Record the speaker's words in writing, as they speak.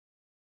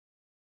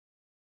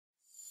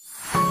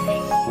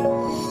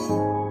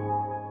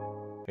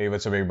Hey,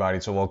 what's up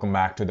everybody? So welcome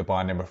back to the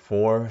part number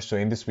 4. So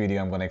in this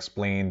video, I'm going to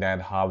explain that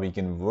how we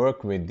can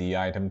work with the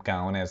item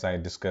count. As I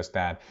discussed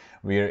that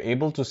we are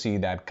able to see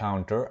that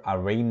counter,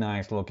 a very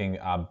nice looking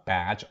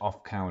badge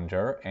of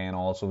counter, and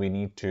also we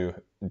need to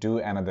do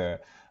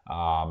another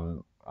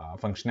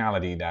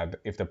functionality that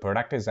if the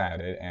product is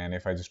added, and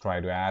if I just try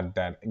to add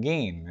that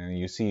again, and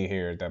you see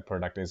here the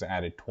product is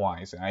added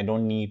twice, I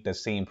don't need the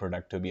same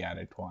product to be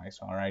added twice.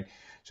 All right,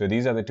 so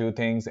these are the two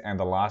things, and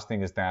the last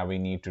thing is that we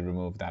need to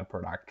remove that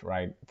product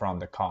right from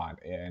the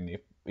cart, and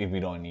if we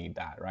don't need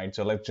that, right?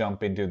 So let's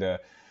jump into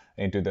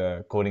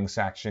the coding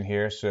section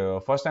here. So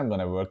first I'm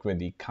going to work with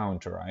the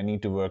counter. I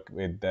need to work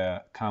with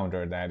the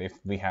counter that if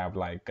we have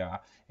like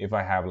if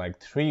I have like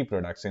 3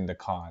 products in the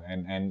cart,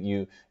 and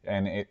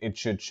it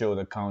should show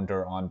the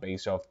counter on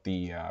base of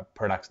the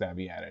products that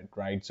we added,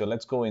 right? So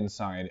let's go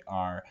inside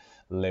our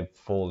lib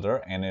folder,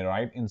 and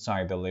right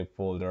inside the lib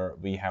folder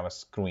we have a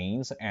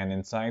screens, and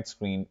inside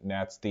screen,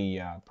 that's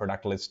the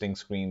product listing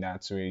screen.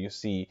 That's where you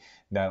see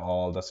that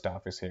all the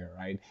stuff is here,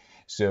 right?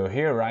 So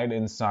here right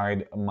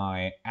inside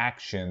my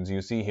actions,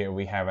 you see here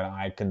we have an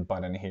icon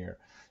button here.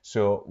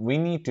 So we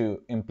need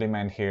to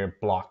implement here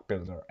block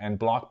builder, and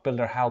block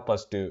builder help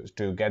us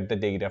to get the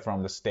data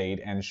from the state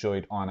and show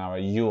it on our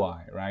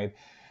UI, right?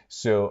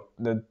 So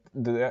there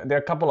are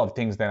a couple of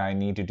things that I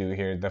need to do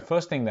here. The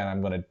first thing that I'm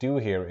going to do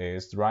here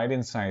is right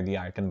inside the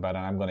icon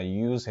button, I'm going to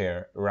use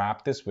here,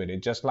 wrap this with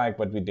it, just like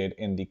what we did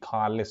in the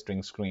card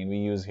listing screen. We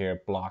use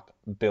here block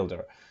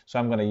builder. So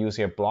I'm going to use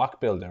here block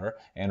builder,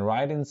 and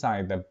right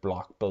inside the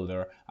block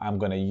builder, I'm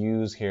going to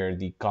use here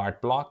the cart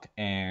block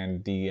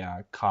and the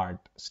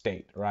cart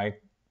state,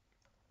 right?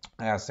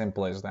 As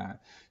simple as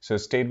that. So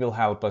state will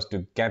help us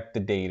to get the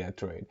data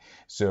through it.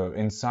 So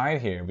inside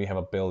here we have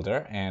a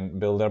builder, and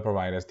builder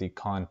provides us the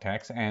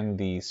context and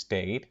the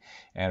state,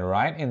 and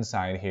right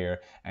inside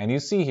here, and you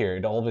see here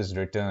it always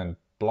return,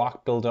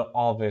 block builder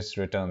always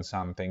returns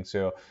something.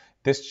 So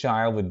this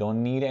child, we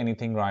don't need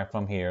anything right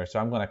from here, so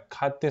I'm going to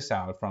cut this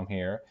out from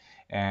here,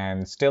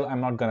 and still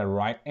I'm not going to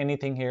write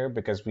anything here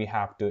because we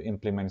have to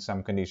implement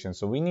some conditions.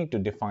 So we need to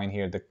define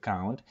here the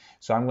count.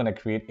 So I'm going to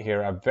create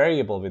here a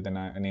variable with the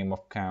name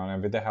of count,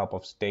 and with the help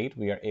of state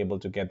we are able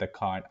to get the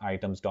cart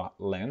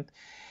items.length.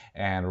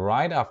 And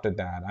right after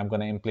that I'm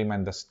going to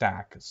implement the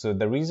stack. So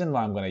the reason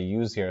why I'm going to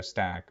use here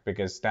stack,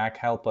 because stack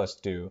help us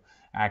to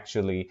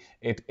actually,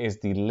 it is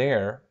the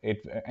layer,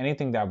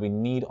 anything that we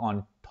need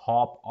on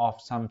top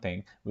of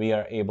something, we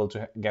are able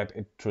to get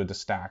it through the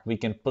stack. We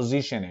can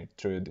position it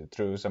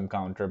through some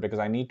counter, because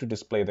I need to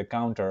display the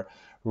counter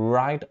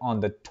right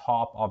on the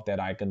top of that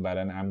icon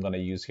button. I'm going to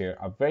use here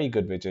a very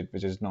good widget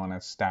which is known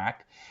as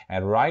stack,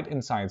 and right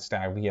inside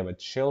stack we have a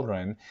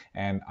children,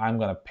 and I'm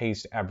going to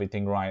paste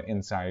everything right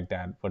inside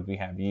that what we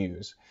have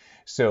used.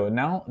 So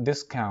now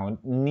this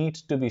count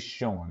needs to be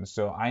shown.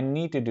 So I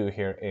need to do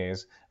here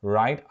is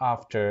right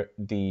after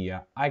the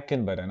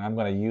icon button, I'm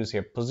going to use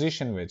here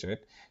position widget.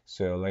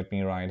 So let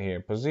me write here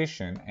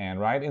position, and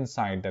right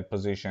inside that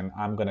position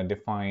I'm going to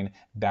define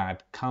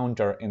that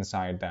counter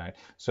inside that.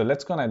 So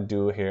let's gonna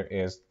do here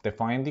is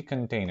define the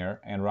container,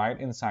 and right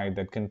inside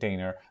that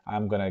container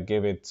I'm going to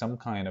give it some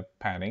kind of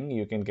padding.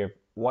 You can give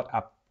what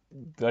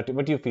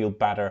you feel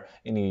better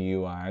in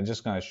your UI. I'm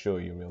just going to show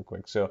you real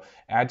quick. So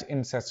add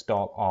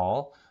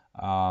insets.all,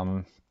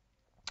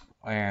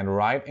 and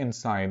right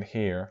inside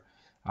here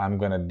I'm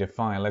going to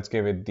define, let's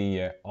give it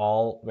the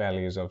all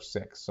values of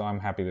 6. So I'm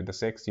happy with the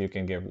 6. You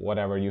can give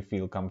whatever you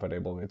feel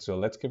comfortable with. So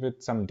let's give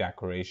it some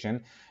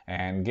decoration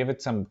and give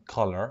it some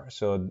color.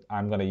 So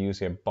I'm going to use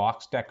here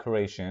box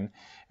decoration,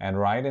 and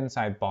right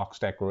inside box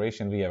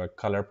decoration we have a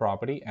color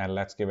property, and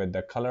let's give it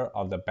the color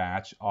of the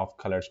batch of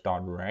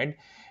colors.red.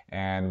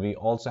 And we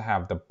also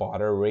have the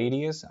border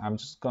radius. I'm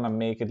just going to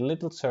make it a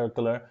little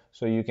circular,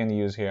 so you can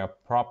use here a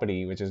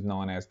property which is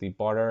known as the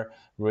border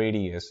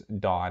radius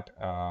dot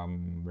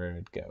where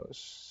it goes.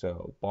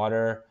 So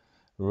border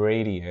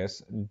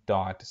radius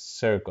dot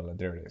circle,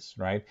 there it is,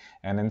 right?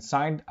 And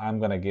inside I'm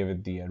going to give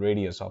it the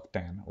radius of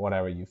 10,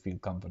 whatever you feel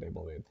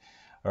comfortable with.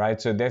 All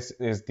right, so this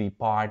is the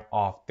part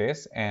of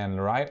this,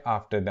 and right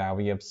after that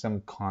we have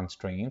some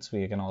constraints.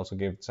 We can also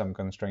give some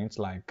constraints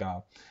like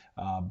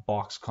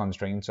box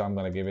constraints. So I'm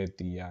going to give it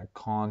the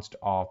const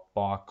of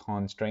box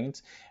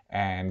constraints,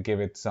 and give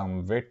it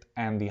some width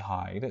and the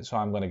height. So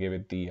I'm going to give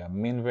it the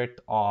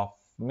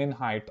min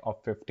height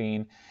of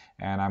 15,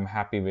 and I'm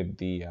happy with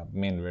the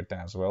min width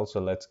as well. So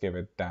let's give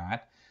it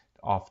that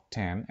of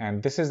 10,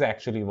 and this is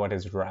actually what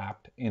is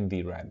wrapped in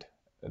the red.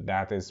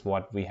 That is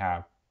what we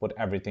have put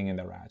everything in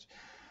the red.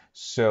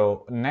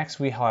 So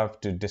next we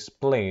have to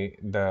display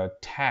the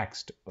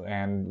text,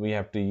 and we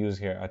have to use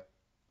here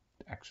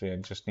actually I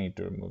just need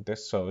to remove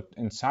this. So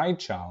inside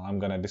child I'm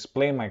going to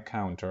display my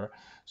counter.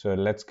 So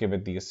let's give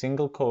it the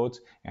single quotes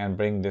and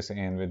bring this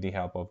in with the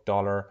help of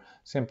dollar.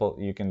 Simple,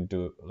 you can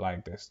do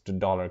like this to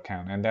dollar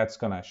count, and that's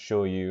going to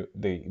show you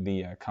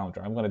the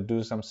counter. I'm going to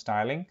do some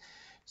styling.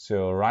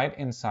 So right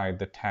inside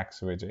the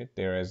text widget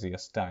there is the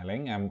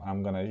styling.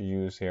 I'm going to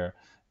use here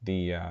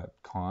the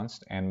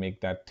const and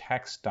make that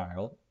text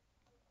style.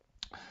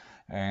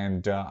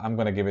 and I'm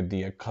going to give it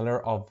the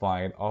color of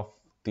white of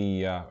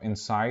the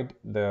inside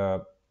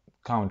the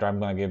counter. I'm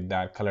going to give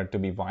that color to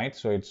be white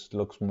so it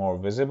looks more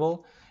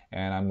visible,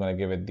 and I'm going to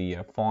give it the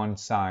font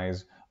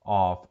size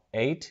of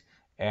 8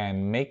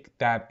 and make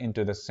that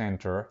into the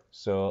center.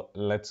 So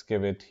let's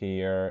give it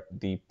here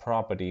the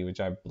property, which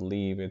I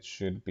believe it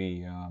should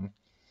be,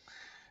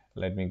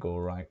 let me go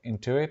right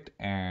into it.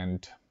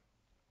 And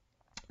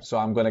so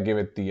I'm going to give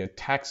it the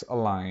text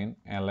align,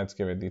 and let's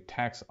give it the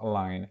text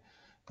align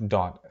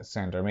dot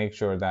center. Make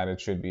sure that it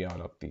should be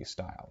out of the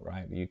style,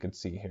 right? You could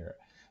see here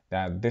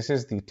that this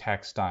is the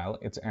text style.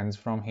 It ends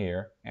from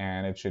here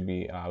and it should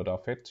be out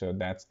of it. So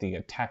that's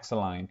the text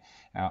align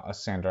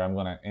center. I'm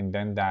going to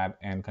indent that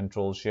and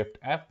Control Shift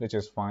F, which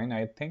is fine.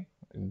 I think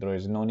there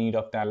is no need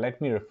of that.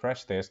 Let me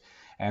refresh this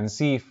and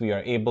see if we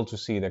are able to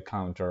see the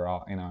counter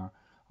in our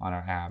on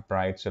our app,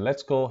 right? So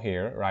let's go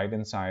here, right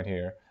inside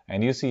here,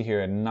 and you see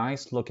here a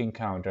nice looking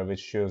counter which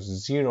shows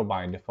 0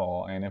 by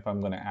default. And if I'm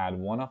going to add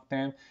one of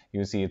them,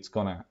 you see it's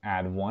going to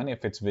add 1.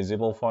 If it's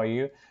visible for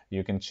you,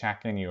 you can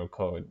check in your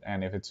code,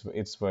 and if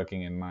it's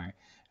working in my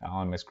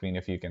on my screen,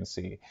 if you can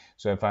see.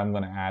 So if I'm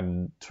going to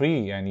add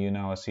 3, and you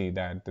now see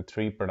that the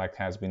 3 product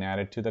has been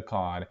added to the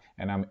cart,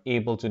 and I'm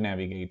able to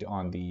navigate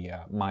on the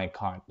my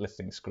cart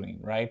listing screen,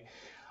 right?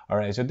 All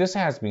right, so this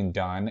has been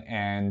done,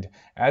 and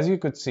as you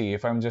could see,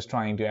 if I'm just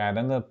trying to add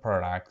another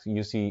product,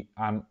 you see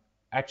I'm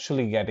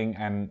actually getting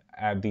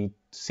the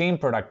same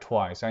product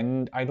twice. I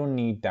don't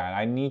need that.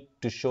 I need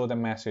to show the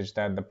message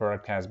that the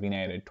product has been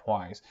added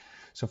twice.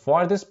 So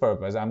for this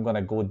purpose, I'm going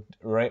to go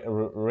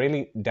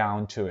really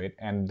down to it,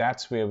 and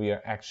that's where we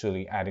are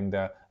actually adding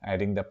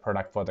the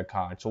product for the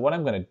cart. So what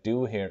I'm going to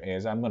do here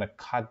is I'm going to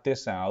cut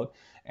this out,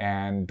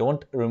 and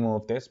don't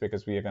remove this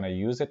because we are going to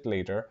use it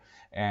later.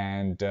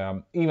 And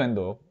even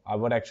though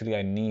what actually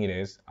I need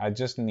is I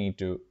just need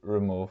to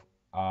remove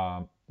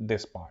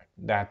this part.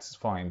 That's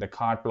fine. The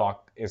cart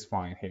block is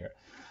fine here.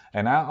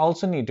 And I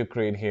also need to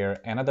create here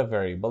another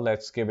variable.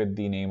 Let's give it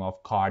the name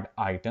of cart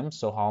items.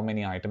 So how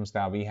many items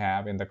that we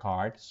have in the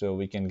cart, so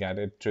we can get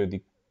it through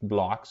the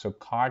block. So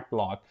cart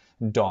block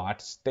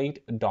dot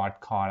state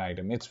dot cart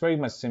item. It's very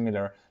much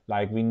similar.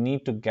 Like we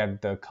need to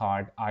get the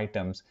cart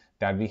items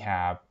that we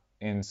have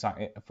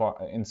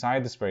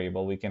inside this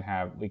variable. We can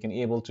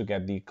able to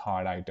get the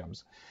cart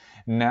items.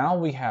 Now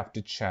we have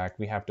to check.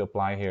 We have to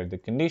apply here the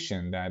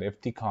condition that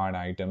if the cart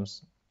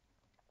items.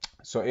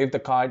 So if the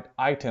cart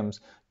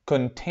items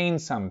contain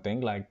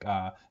something like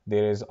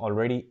there is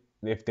already,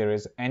 if there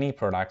is any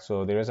product,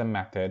 so there is a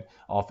method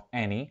of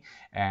any,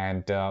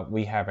 and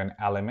we have an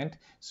element.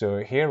 So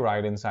here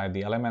right inside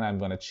the element, I'm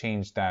going to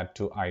change that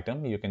to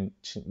item. You can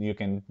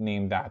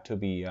name that to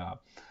be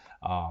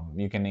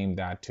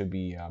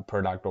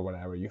product or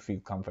whatever you feel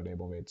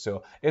comfortable with.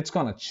 So it's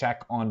going to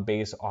check on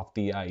base of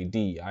the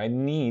ID. I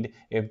need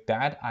if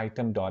that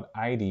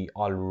item.id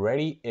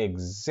already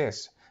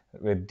exists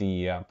with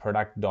the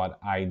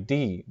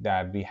product.id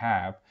that we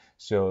have.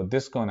 So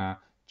this gonna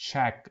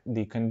check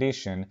the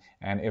condition,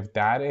 and if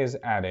that is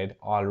added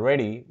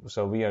already,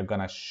 so we are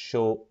gonna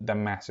show the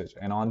message.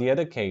 And on the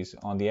other case,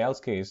 on the else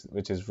case,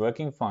 which is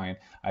working fine,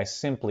 I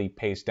simply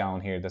paste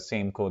down here the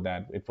same code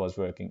that it was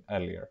working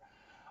earlier.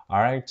 All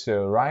right,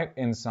 so right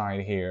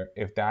inside here,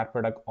 if that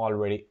product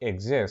already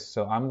exists,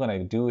 so I'm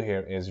gonna do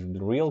here is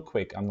real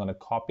quick, I'm gonna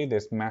copy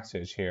this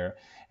message here,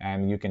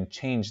 and you can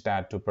change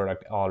that to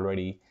product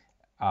already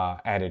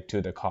added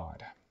to the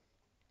cart.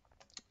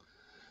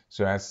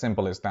 So as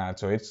simple as that.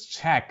 So it's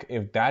check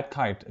if that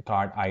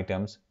cart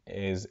items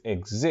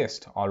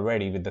exist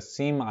already with the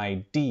same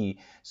ID.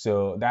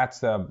 So that's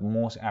the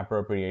most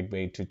appropriate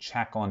way to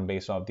check on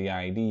base of the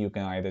ID. You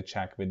can either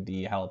check with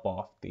the help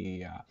of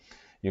the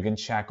you can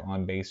check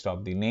on base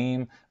of the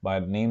name,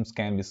 but names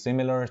can be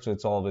similar, so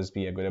it's always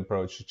be a good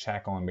approach to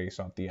check on base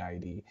of the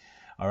ID.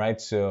 All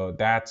right, so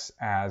that's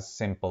as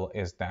simple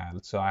as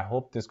that. So I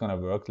hope this is gonna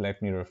work.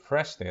 Let me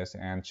refresh this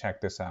and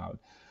check this out.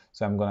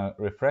 So I'm gonna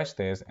refresh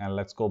this, and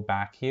let's go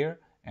back here,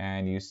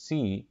 and you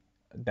see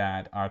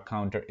that our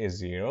counter is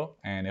 0.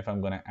 And if I'm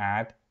gonna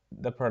add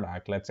the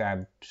product, let's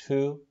add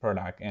 2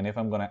 product, and if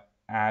I'm gonna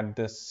add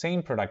the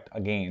same product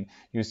again,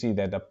 you see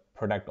that the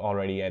product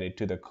already added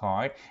to the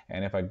cart.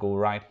 And if I go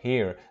right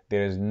here,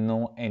 there is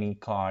no any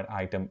cart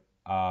item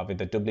with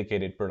the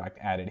duplicated product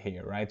added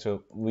here, right?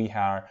 So we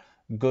are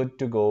good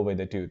to go with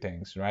the 2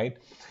 things, right?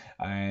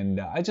 And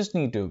I just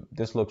need to,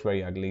 this looks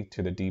very ugly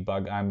to the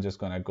debug. I'm just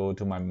gonna go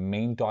to my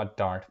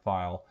main.dart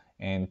file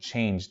and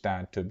change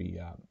that to be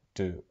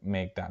to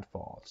make that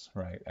false,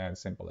 right?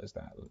 As simple as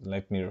that.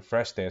 Let me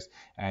refresh this,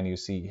 and you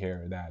see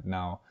here that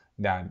now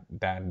that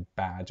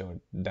badge or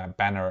that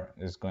banner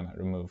is gonna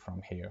remove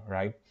from here,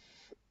 right?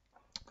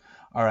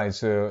 All right,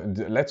 so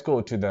let's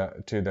go to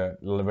the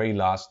very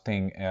last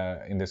thing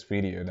in this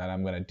video that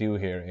I'm gonna do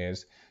here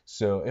is,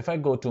 so if I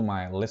go to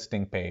my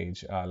listing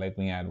page, let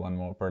me add one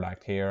more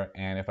product here,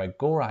 and if I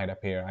go right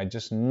up here, I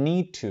just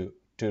need to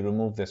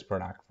remove this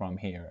product from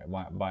here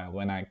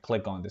when I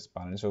click on this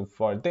button. So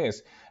for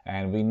this,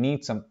 and we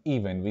need some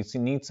event, we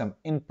need some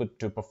input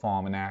to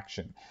perform an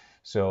action.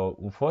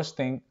 So first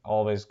thing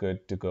always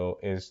good to go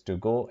is to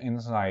go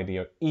inside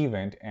your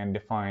event and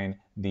define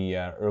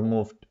the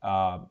remove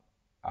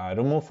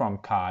from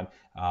cart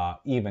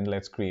event.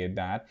 Let's create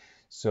that.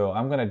 So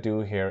I'm gonna do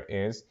here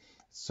is,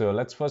 so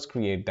let's first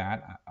create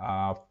that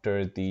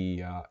after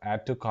the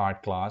add to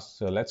cart class.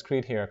 So let's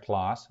create here a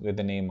class with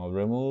the name of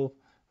remove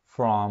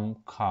from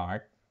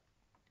cart,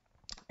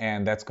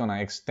 and that's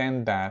gonna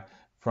extend that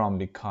from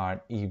the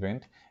cart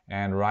event.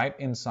 And right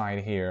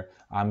inside here,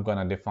 I'm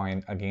gonna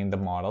define again the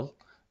model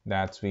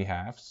that we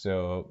have.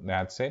 So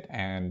that's it.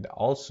 And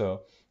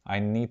also I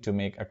need to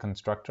make a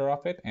constructor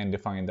of it and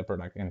define the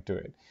product into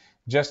it,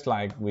 just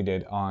like we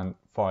did on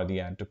for the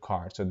add to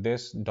cart. So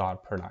this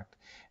dot product,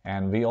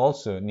 and we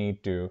also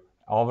need to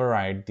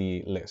override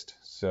the list.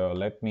 So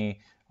let me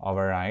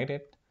override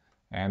it,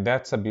 and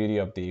that's the beauty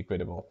of the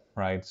equitable,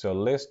 right? So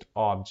list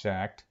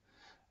object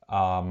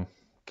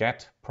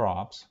get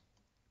props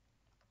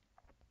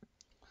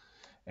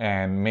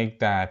and make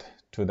that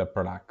to the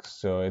product.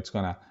 So it's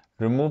gonna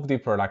remove the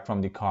product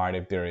from the cart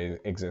if there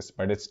exists,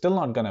 but it's still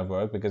not gonna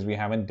work because we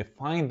haven't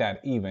defined that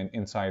event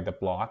inside the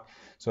block.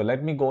 So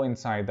let me go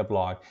inside the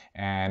block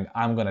and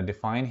I'm gonna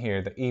define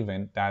here the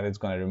event that is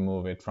gonna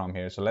remove it from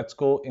here. So let's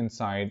go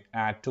inside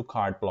add to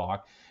cart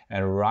block,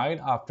 and right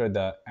after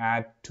the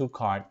add to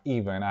cart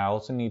event, I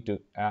also need to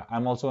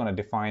I'm also gonna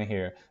define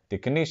here the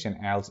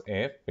condition else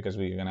if, because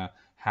we're gonna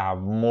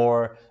have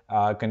more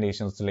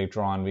conditions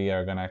later on. We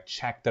are gonna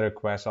check the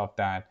request of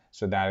that.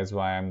 So that is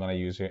why I'm gonna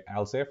use here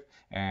else if.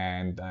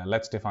 And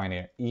let's define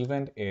here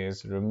event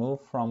is remove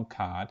from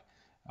cart.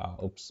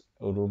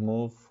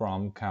 Remove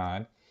from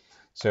cart.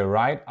 So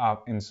right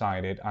up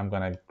inside it, I'm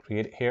gonna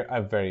create here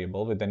a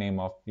variable with the name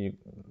of the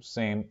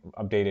same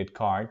updated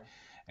cart.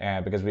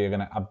 Because we are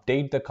going to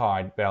update the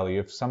cart value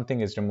if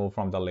something is removed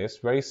from the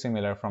list, very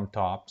similar from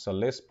top. So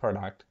list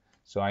product,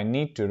 so I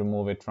need to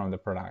remove it from the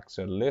product.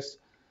 So list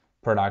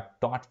product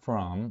dot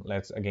from,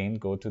 let's again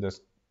go to this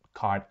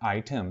cart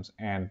items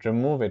and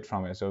remove it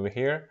from it. So over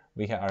here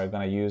we are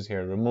going to use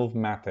here remove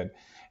method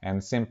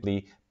and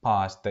simply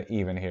pass the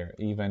event here,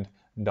 event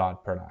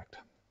dot product,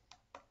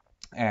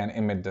 and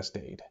emit the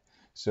state.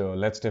 So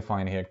let's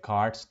define here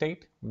cart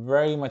state,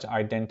 very much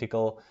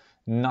identical,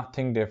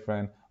 nothing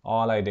different.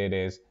 All I did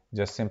is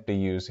just simply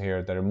use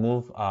here the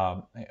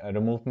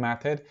remove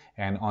method,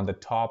 and on the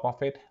top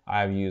of it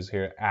I've used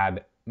here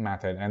add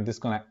method, and this is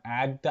going to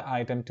add the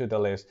item to the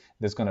list.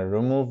 This is going to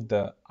remove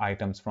the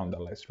items from the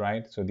list,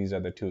 right? So these are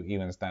the two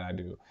events that I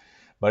do,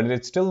 but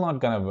it's still not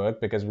going to work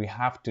because we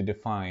have to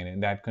define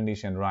that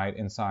condition right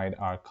inside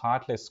our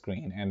cart list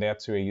screen, and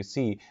that's where you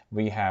see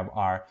we have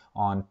our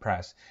on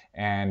press,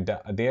 and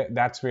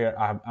that's where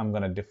I'm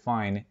going to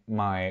define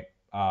my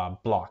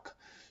block.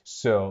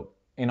 So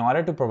in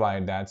order to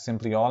provide that,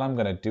 simply all I'm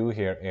going to do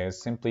here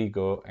is simply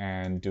go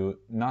and do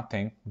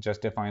nothing,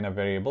 just define a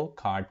variable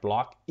cart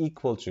block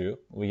equal to,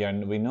 we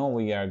know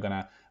we are going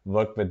to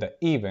work with the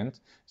event,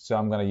 so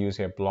I'm going to use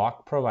here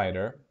block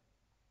provider,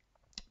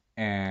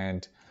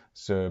 and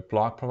so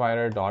block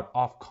provider dot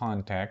of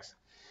context,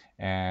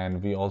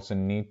 and we also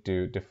need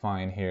to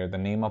define here the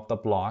name of the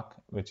block,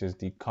 which is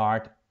the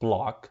cart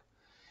block,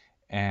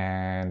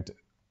 and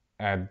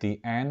at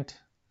the end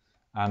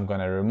I'm going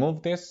to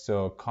remove this.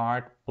 So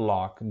cart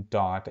block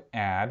dot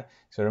add.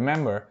 So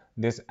remember,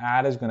 this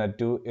add is going to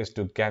do is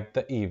to get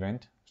the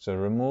event. So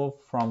remove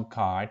from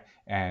cart,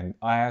 and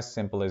as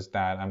simple as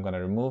that, I'm going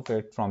to remove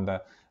it from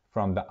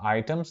the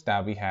items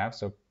that we have.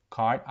 So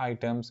cart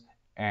items,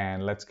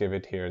 and let's give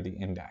it here the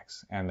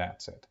index, and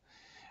that's it.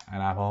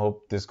 And I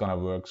hope this is going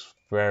to work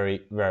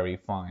very, very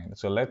fine.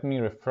 So let me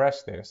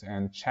refresh this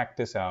and check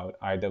this out.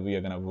 Either we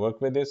are going to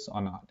work with this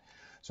or not.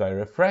 So I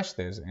refresh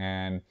this,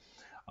 and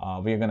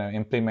we're going to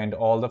implement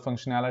all the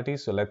functionality.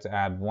 So let's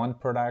add one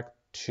product,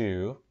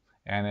 two,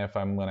 and if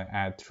I'm going to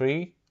add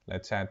three,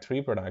 let's add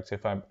three products.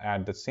 If I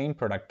add the same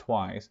product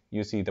twice,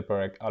 you see the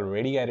product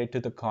already added to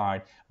the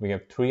cart. We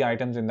have three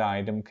items in the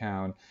item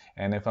count,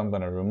 and if I'm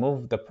going to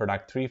remove the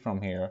product three from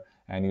here,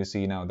 and you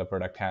see now the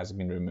product has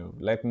been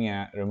removed. Let me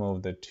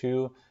remove the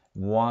 2,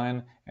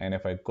 1, and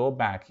if I go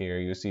back here,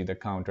 you see the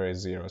counter is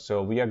 0.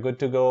 So we are good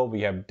to go.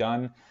 We have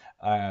done.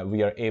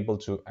 We are able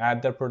to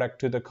add the product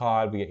to the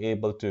cart. We are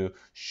able to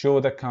show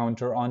the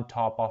counter on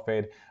top of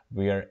it.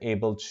 We are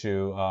able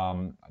to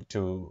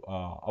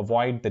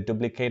avoid the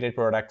duplicated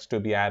products to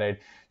be added.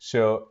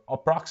 So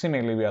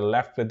approximately we are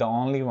left with the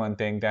only one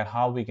thing, that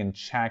how we can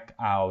check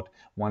out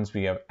once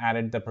we have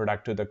added the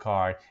product to the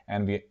cart,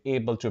 and we are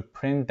able to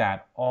print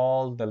that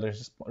all the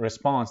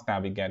response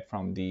that we get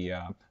from the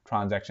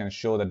transaction,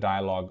 show the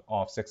dialog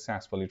of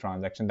successfully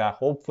transaction. That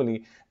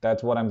hopefully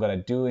that's what I'm going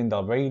to do in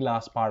the very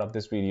last part of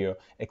this video.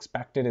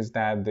 Expected is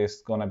that this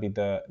is going to be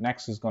the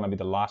next is going to be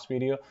the last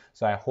video.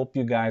 So I hope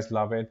you guys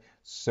love it.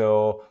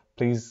 So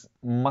please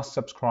must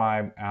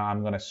subscribe.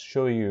 I'm going to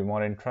show you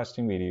more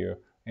interesting video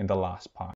in the last part.